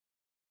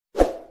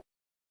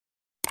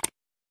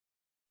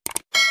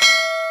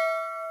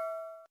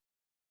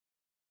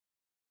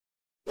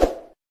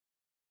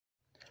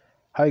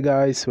Hi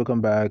guys, welcome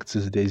back to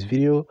today's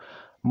video.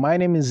 My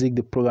name is Zeke,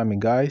 the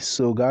programming guy.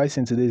 So guys,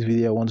 in today's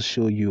video I want to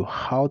show you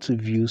how to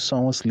view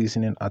someone's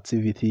listening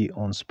activity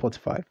on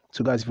Spotify.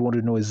 So guys, if you want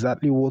to know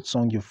exactly what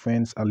song your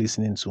friends are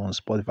listening to on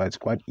Spotify, it's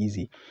quite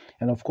easy.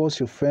 And of course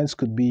your friends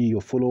could be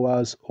your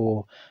followers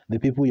or the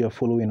people you're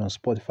following on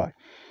Spotify.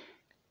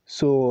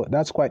 So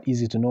that's quite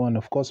easy to know, and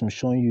of course I'm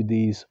showing you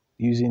this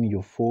using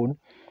your phone.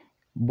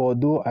 But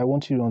though I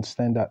want you to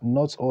understand that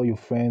not all your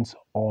friends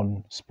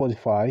on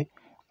Spotify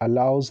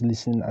allows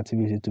listening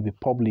activity to be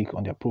public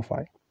on their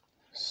profile.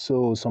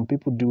 So some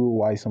people do,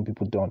 why some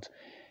people don't.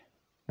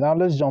 Now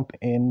let's jump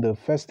in. The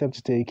first step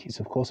to take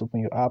is of course open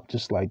your app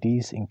just like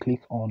this and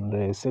click on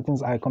the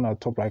settings icon at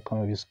the top right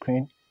corner of your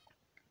screen.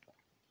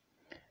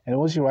 And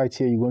once you're right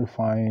here, you're going to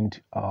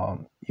find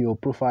your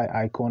profile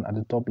icon at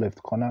the top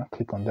left corner.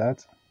 Click on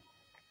that.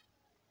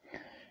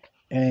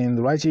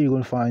 And right here, you're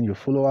going to find your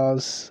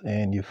followers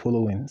and your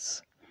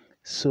followings.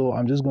 So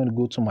I'm just going to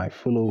go to my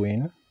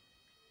following.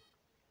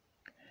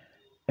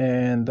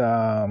 And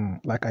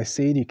like I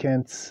said, you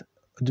can't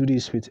do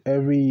this with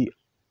every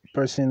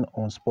person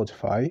on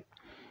Spotify.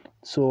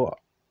 So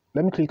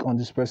let me click on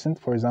this person,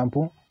 for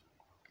example.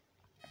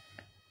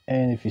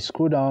 And if you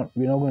scroll down,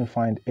 we're not going to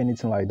find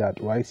anything like that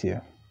right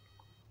here,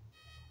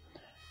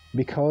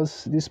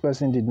 because this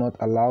person did not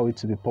allow it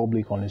to be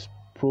public on his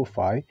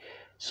profile.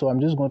 So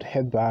I'm just going to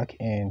head back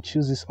and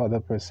choose this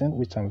other person,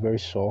 which I'm very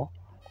sure.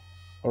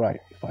 All right,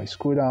 if I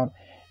scroll down,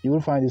 you will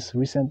find this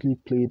recently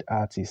played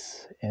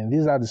artists, and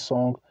these are the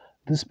songs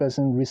this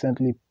person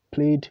recently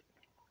played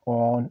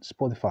on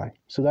Spotify.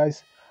 So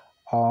guys,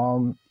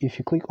 if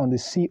you click on the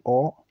see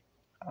all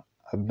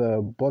at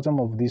the bottom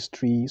of these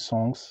three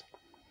songs,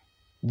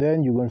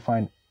 then you're going to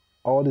find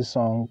all the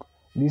songs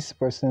this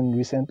person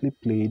recently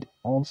played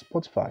on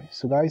Spotify.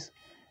 So guys,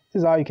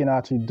 this is how you can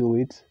actually do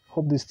it.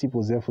 Hope this tip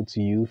was helpful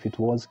to you. If it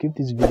was, give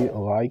this video a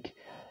like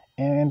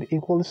and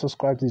equally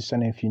subscribe to this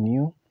channel if you're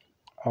new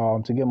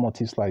to get more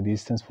tips like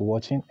this. Thanks for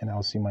watching, and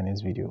I'll see you in my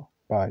next video.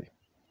 Bye.